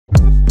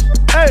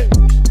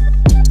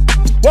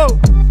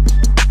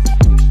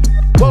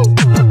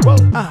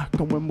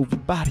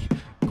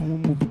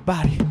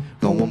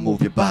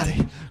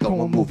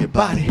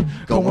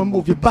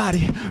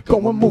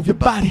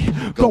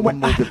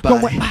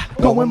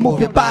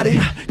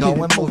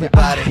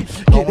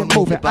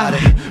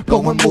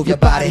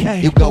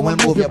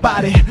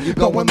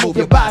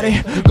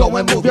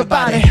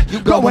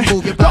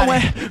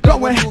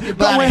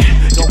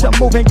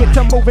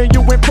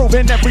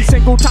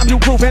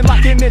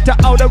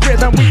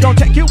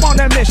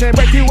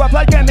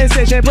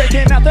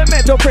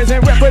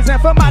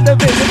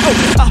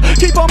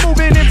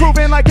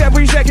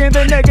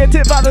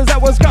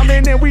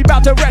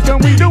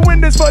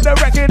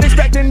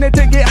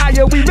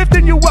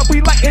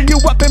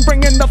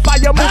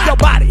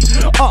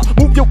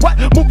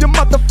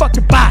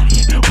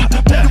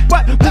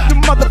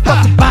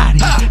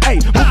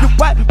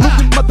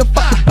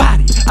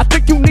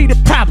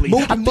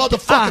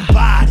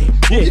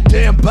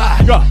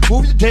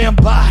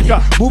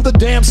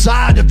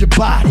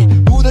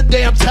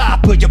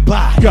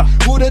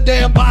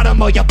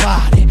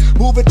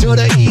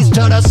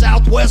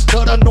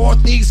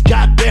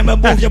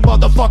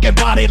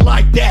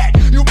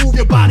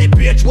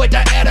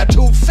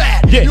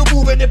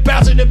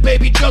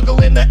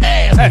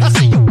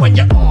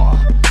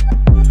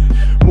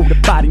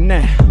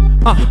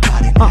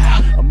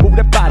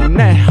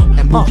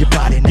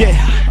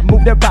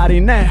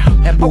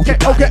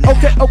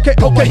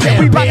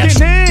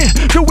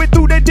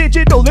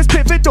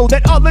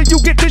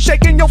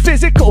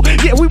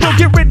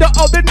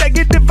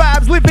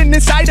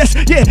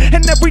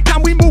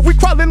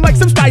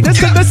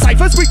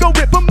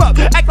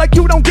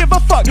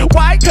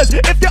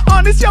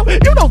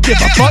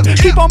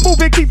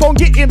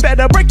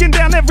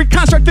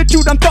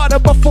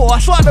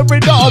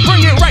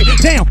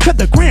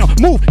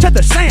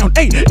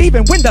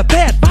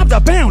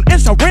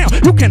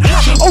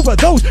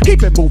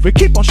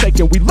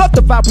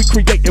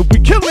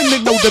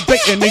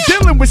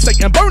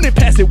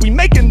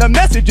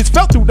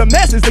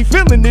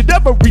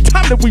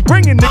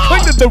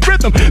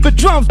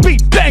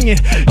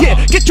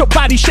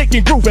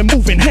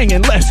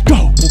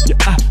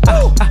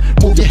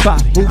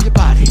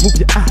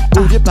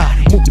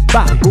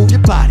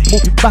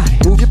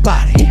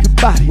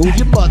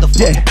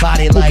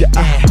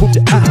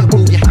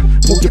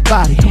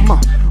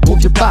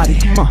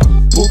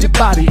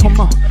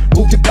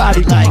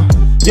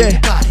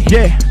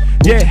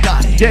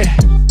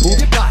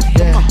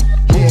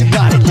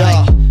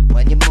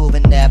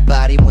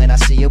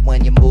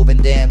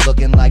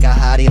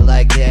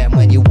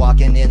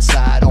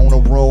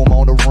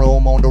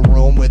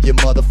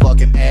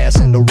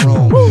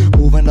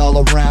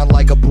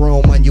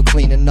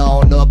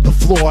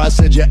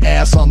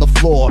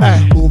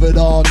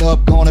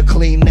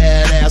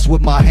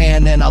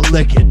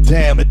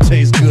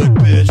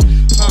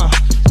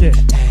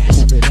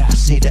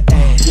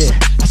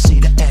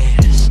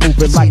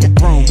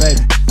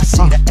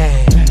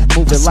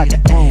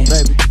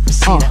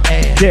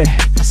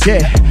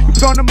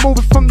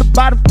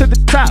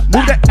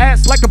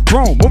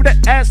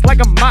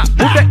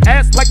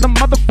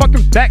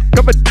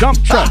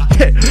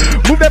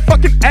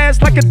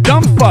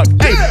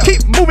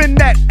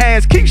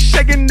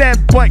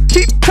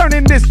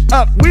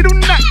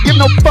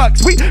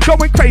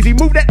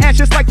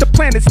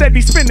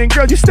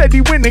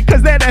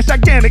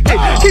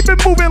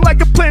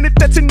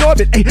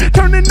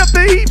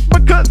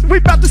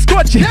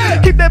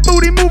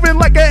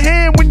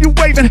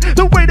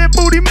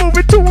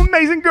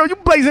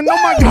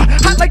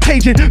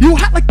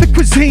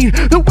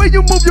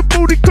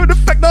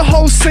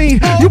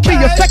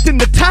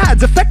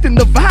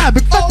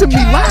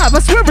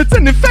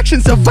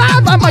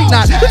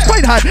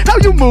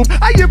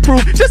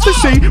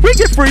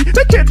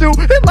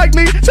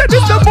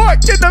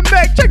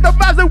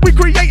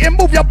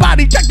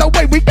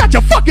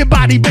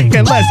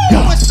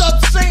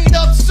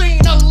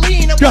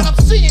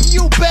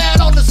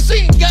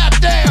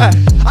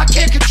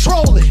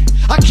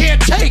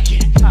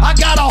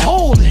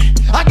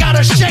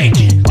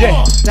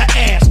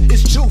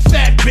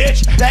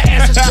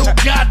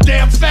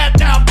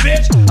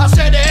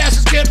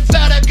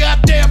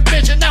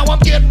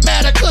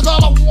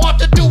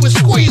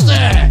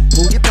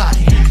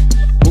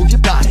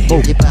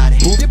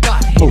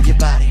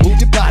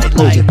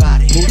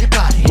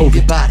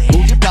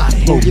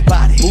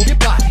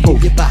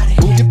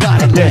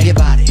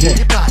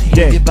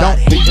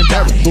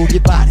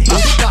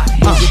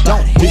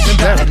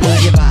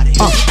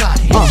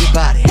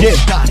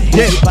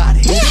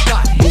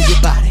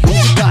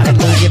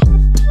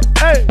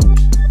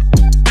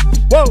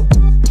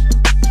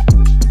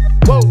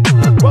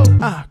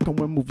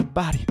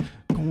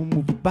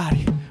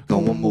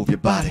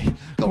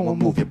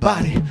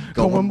body,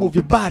 go and move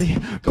your body,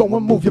 go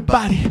and move your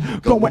body,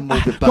 go and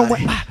move your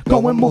body,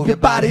 go and move your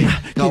body,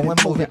 go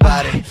and move your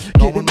body,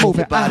 get it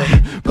moving,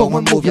 go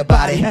and move your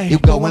body, you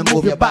go and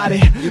move your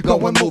body, you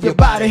go and move your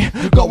body,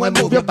 go and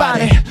move your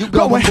body, you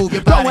go and move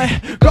your body,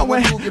 go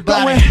and move your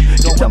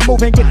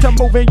body, get to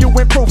moving, you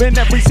improving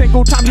every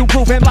single time you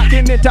proving,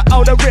 locking into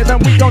all the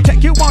rhythm. We gon'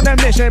 take you on a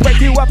mission, break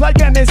you up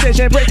like an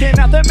incision, breaking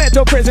out the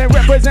mental prison,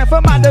 represent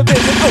for my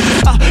division.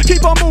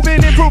 Keep on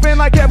moving, improving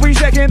like every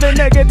second. The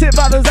negative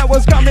others that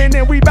was coming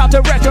in, we bout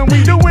to reckon.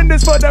 We doing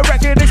this for the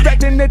record,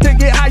 expecting it to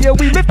get higher.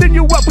 We lifting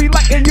you up, we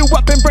lighting you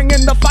up and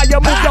bringing the fire.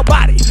 Move your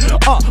body,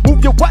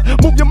 move your what?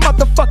 Move your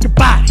motherfucking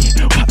body.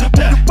 Move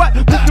your what?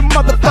 Move your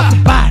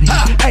motherfucking body.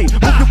 Hey,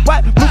 move your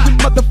what? Move your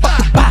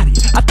motherfucking body.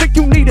 I think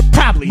you need it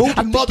probably. Move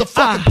your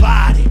motherfucking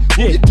body.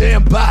 Move your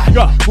damn body.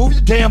 Move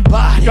your damn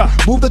body.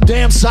 Move the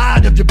damn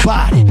side of your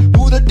body.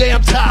 Move the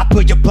damn top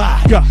of your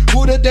body.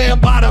 Move the damn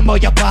bottom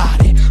of your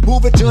body.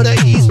 Move it to the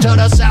east, to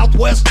the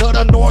southwest, to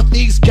the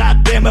northeast.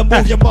 Goddamn it,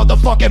 move your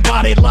motherfucking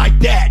body like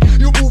that.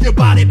 You move your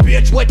body,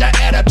 bitch, with the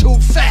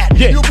attitude fat.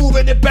 You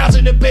moving it,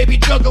 bouncing it, baby,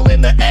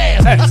 juggling the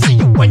ass. I see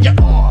you when you're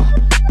on.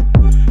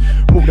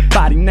 Move the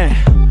body now.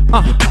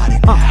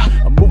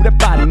 Move that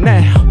body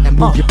now. And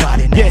move your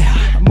body now.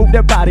 Yeah, move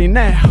that body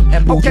now.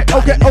 And move okay,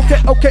 your body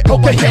okay.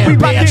 ahead, We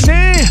rockin'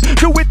 in.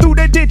 Do it through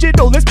the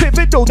digital. It's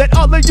pivotal that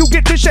all of you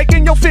get to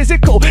shaking your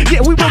physical.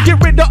 Yeah, we will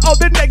get rid of all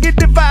the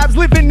negative vibes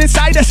living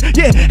inside us.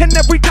 Yeah, and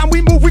every time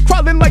we move, we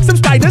crawling like some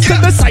spiders. To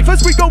the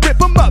ciphers, we go rip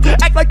them up.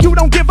 Act like you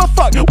don't give a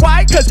fuck.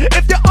 Why? Cause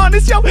if you're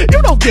honest, yo,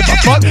 you don't give a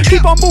fuck.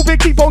 Keep on moving,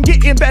 keep on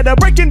getting better.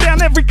 Breaking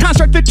down every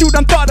construct that you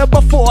done thought of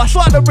before.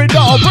 Slaughter it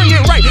all, bring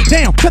it right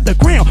down to the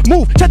ground.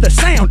 Move to the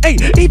sound. Hey,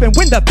 even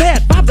when the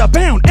bad vibes are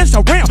bound and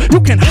surround, you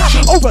can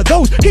hop over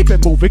those. Keep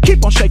it moving,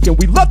 keep on shaking.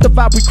 We love the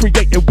vibe we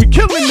creating. We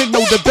killing it,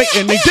 no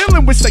debating. They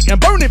dealing with Satan,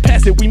 burning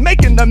past it. We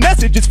making the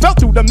message. It's felt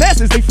through the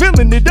masses. They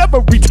feeling it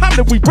every time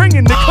that we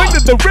bringing it. Cling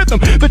to the rhythm,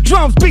 the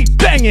drums beat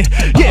banging.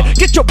 Yeah,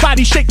 get your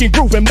body shaking,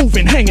 grooving,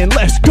 moving, hanging.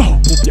 Let's go.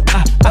 Move your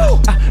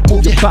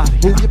move your body,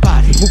 move your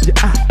body, move your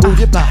move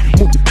your body,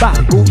 move your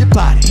body, move your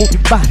body, move your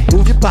body,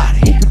 move your body,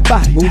 move your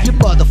body, move your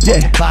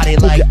motherfucking body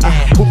like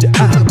that.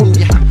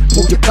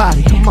 Move your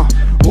body, come on.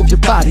 Move your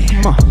body,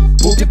 come on.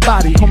 Move your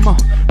body, come on.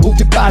 Move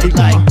your body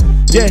like,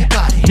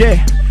 yeah.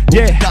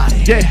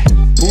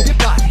 Move your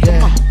body,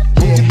 come on.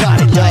 Move your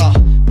body like.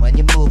 When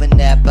you're moving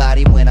that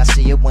body, when I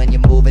see it, when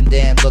you're moving,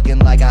 damn, looking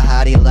like a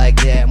hottie like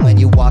that. When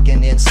you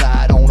walking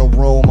inside on the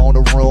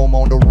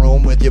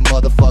room with your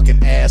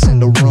motherfucking ass in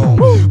the room,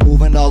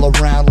 moving all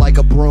around like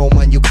a broom.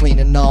 When you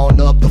cleaning on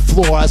up the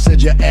floor, I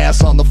said your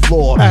ass on the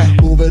floor.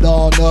 Move it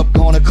on up,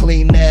 gonna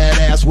clean that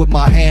ass with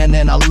my hand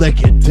and I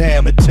lick it.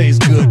 Damn, it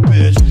tastes good,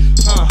 bitch.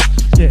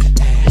 Yeah,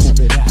 Move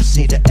it out. I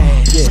see the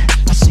ass. Yeah,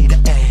 I see the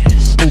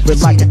ass. Move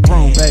it like a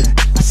broom, baby.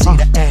 I see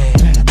the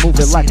ass. Move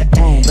it like a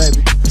broom,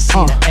 baby.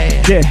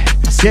 Yeah.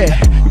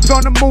 You're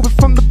gonna move it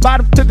from the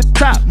bottom to the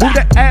top. Move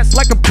that ass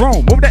like a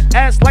broom. Move that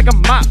ass like a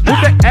mop. Move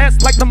that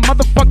ass like the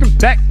motherfucking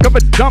back of a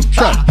dump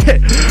truck.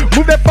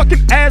 Move that fucking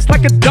ass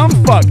like a dumb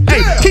fuck.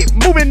 Hey, keep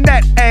moving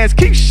that ass.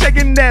 Keep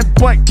shaking that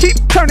butt. Keep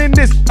turning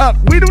this up.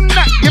 We do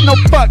not give no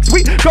fucks.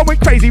 We going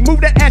crazy.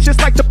 Move that ass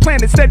just like the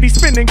planet. Steady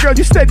spinning. Girl,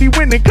 you steady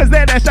winning. Cause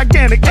that ass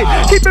gigantic. Hey,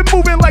 keep it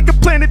moving like a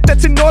planet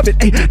that's in orbit.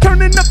 Hey,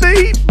 turning up the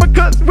heat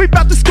because we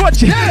about to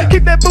scorch it.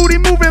 Keep that booty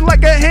moving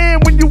like a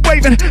hand when you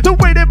waving. The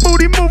way that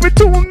booty moving,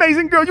 too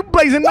amazing, girl, you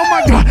blazing. Oh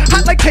my god,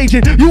 hot like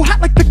Cajun, you hot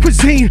like the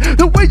cuisine.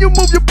 The way you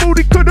move your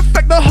booty could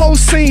affect the whole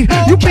scene.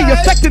 You be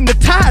affecting the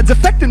tides,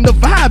 affecting the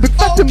vibe,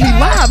 affecting me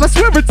live. I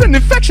swear it's an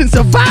infection,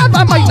 survive,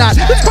 I might not.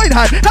 It's quite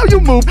hot, how you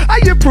move,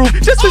 I improve,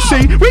 just to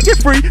see. We get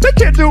free, they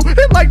can't do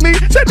it like me.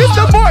 Said it's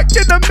the mark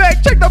in the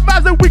Mac, check the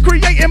vibes that we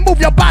create and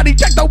move your body.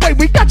 Check the way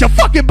we got your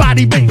fucking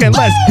body beating,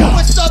 let's go.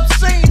 It's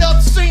obscene,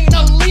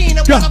 I'm lean.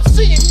 And when I'm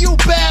seeing you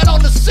bad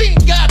on the scene,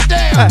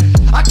 goddamn,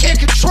 I can't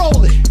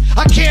control it,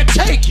 I can't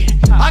take it,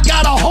 I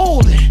gotta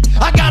hold it,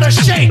 I gotta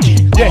shake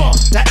it.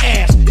 The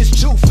ass is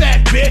too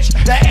fat, bitch.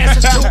 The ass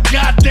is too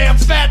goddamn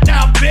fat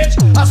now, bitch.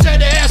 I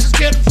said the ass is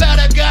getting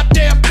fatter,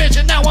 goddamn bitch.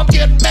 And now I'm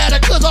getting madder,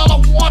 cause all I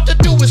want to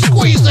do is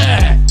squeeze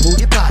that. Move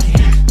your body,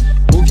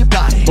 move your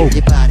body, move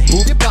your body,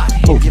 move your body,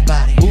 move your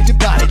body, move your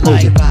body,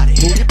 move your body,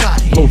 move your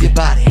body, move your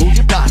body, move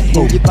your body,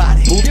 move your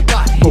body, move your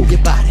body, move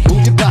your body,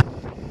 move your body.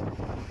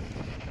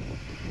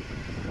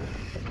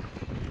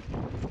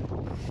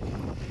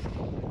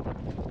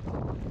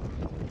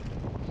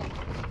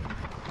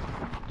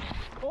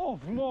 O,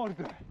 w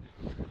mordę!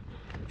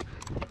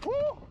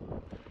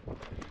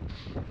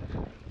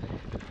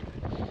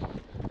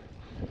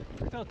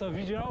 Kto to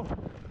widział?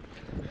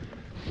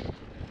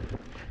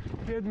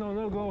 Jedną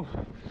nogą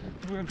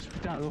byłem w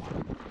szpitalu.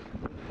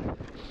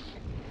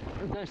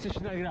 Wreszcie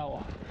się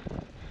nagrało.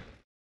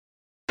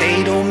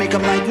 They don't make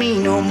 'em like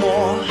me no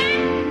more.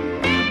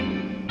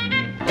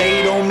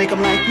 They don't make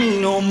 'em like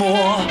me no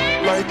more.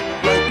 Like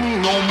me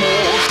no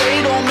more.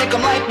 They don't make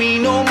 'em like me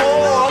no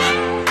more.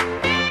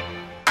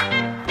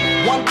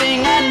 One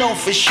thing I know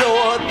for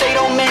sure, they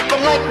don't make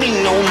 'em like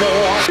me no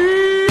more.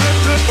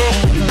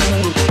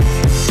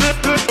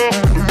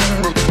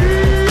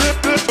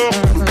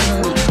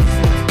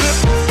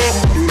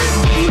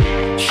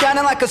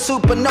 like a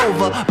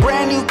supernova.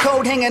 Brand new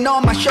code hanging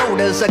on my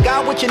shoulders. I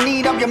got what you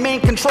need, I'm your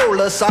main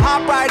controller. So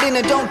hop right in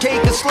and don't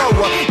take it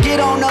slower. Get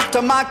on up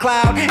to my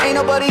cloud. Ain't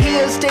nobody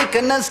here's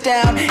taking us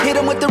down. Hit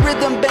 'em with the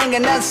rhythm,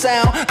 banging that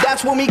sound.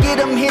 That's when we get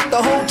 'em, hit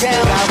the whole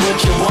town. I got what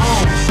you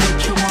want,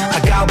 I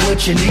got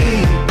what you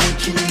need.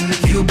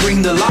 You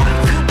bring the lock,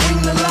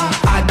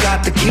 I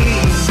got the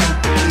keys.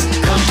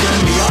 Come turn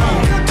me on,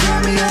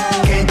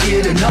 can't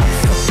get enough.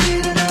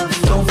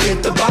 Don't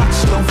fit the box,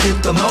 don't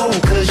fit the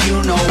mold, cause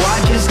you know I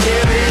just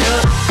tear it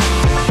up.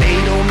 They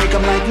don't make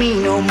 'em like me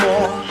no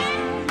more.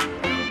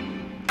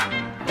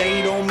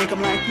 They don't make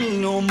 'em like me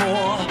no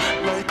more.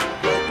 Like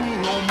me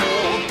no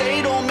more.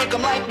 They don't make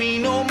 'em like me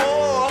no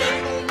more.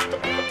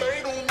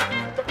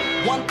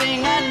 One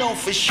thing I know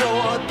for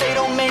sure, they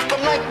don't make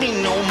 'em like me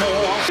no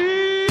more.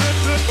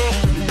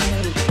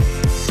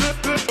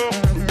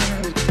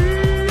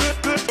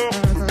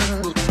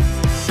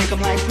 Make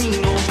 'em like me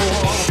no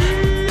more.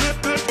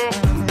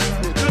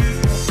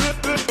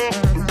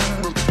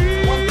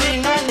 One thing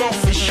I know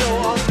for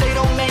sure, they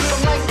don't make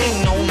 'em like me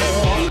no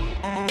more.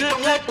 Make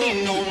 'em like me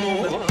no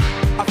more.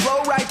 I flow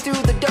right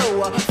through the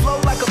door, flow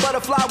like a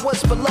butterfly,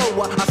 what's below?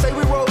 I say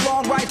we roll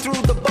on right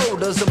through the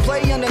boulders and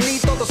play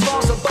underneath all the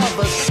stars above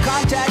us.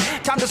 Contact,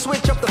 time to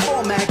switch up the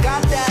format.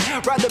 Got that,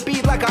 ride the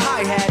beat like a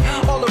hi-hat.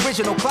 All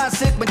original,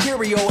 classic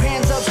material.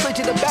 Hands up, straight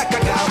to the back.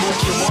 I got what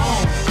you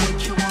want,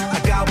 I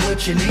got what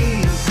you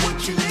need.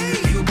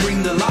 You bring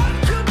the lock,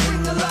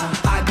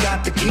 I got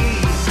the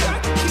keys.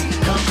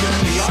 Come turn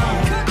me on,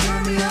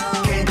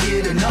 can't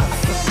get enough.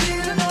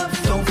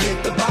 Don't fit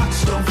the box,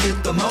 don't fit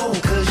the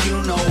mold, cause you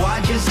know I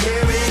just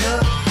tear it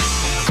up.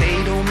 They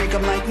don't make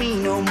 'em like me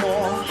no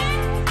more.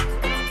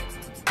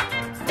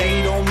 They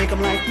don't make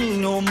 'em like me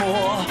no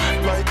more.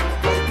 Like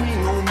me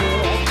no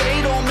more. They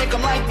don't make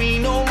 'em like me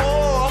no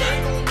more.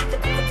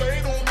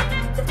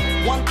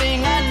 One thing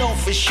I know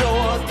for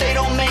sure, they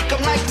don't make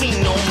 'em like me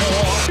no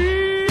more.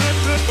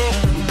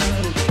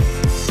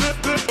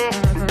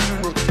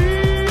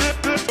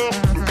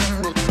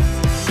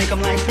 Make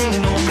 'em like me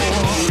no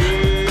more.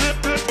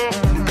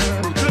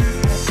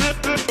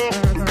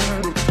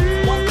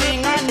 One thing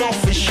I know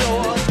for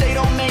sure, they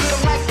don't make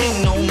 'em like me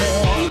no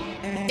more.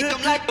 Make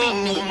 'em like me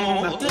no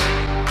more.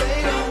 They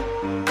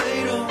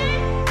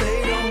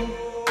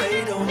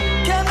don't.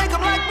 Can't make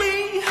 'em like me.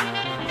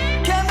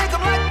 Can't make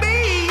 'em like me.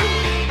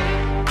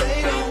 They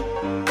don't.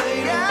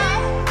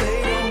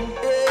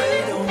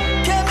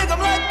 Can't make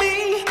 'em like me.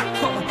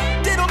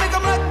 They don't make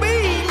 'em like me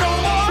no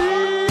more.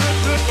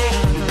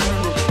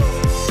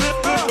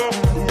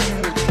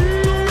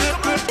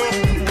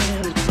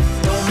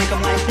 Don't make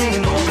 'em like me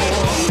no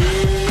more.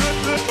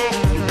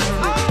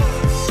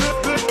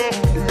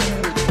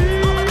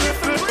 I'm a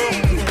different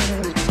breed.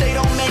 They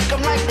don't make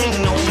 'em like me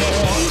no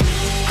more.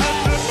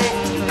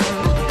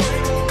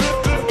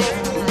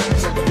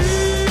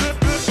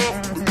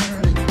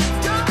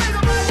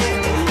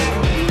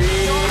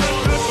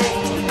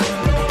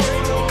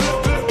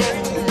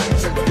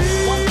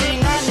 One thing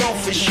I know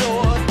for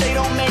sure, they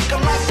don't make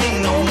 'em like me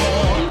no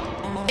more.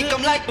 Make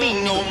 'em like me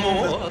no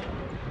more.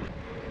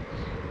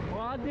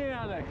 Ładnie,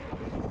 Janek.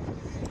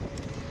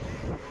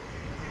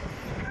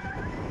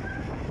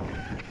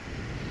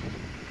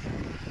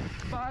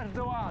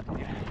 Bardzo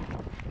ładnie.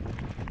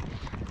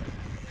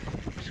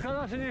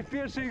 Szkoda, że nie w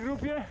pierwszej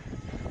grupie,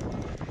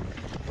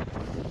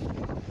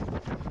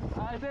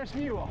 ale też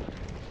miło.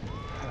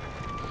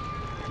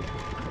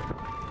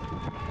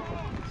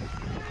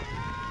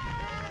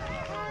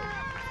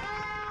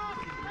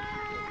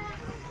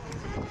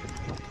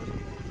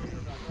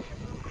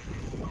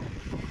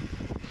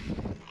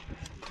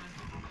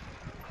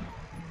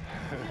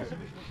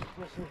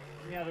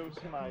 W miarę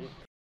utrzymali.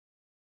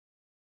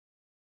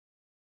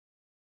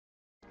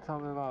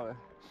 Same małe.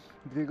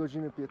 2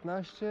 godziny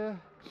 15,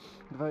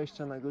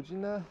 20 na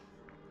godzinę.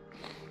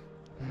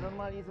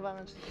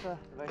 Normalizowane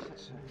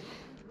 323.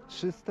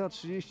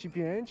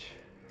 335.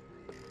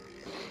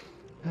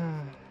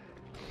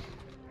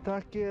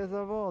 Takie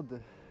zawody.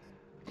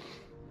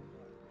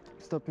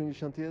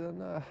 151,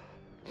 no.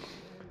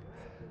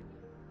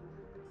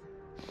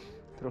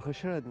 Trochę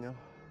średnio.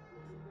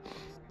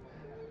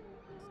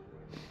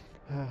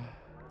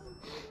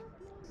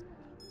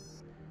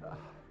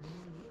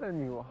 Ale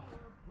miło.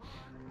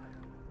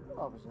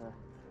 Dobrze.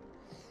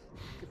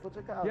 Ty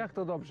poczekałeś. Jak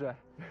to dobrze?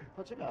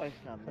 Poczekałeś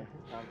na mnie.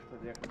 Tam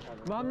wtedy jak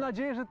padło. Mam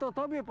nadzieję, że to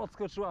tobie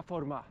podskoczyła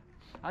forma,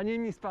 a nie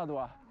mi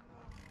spadła.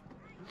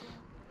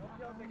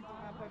 Piątek to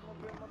na pewno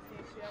byłem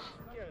mocniejszy jak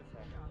w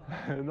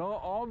Kielcach.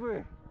 No oby.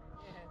 Nie,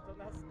 to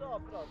na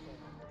 100%.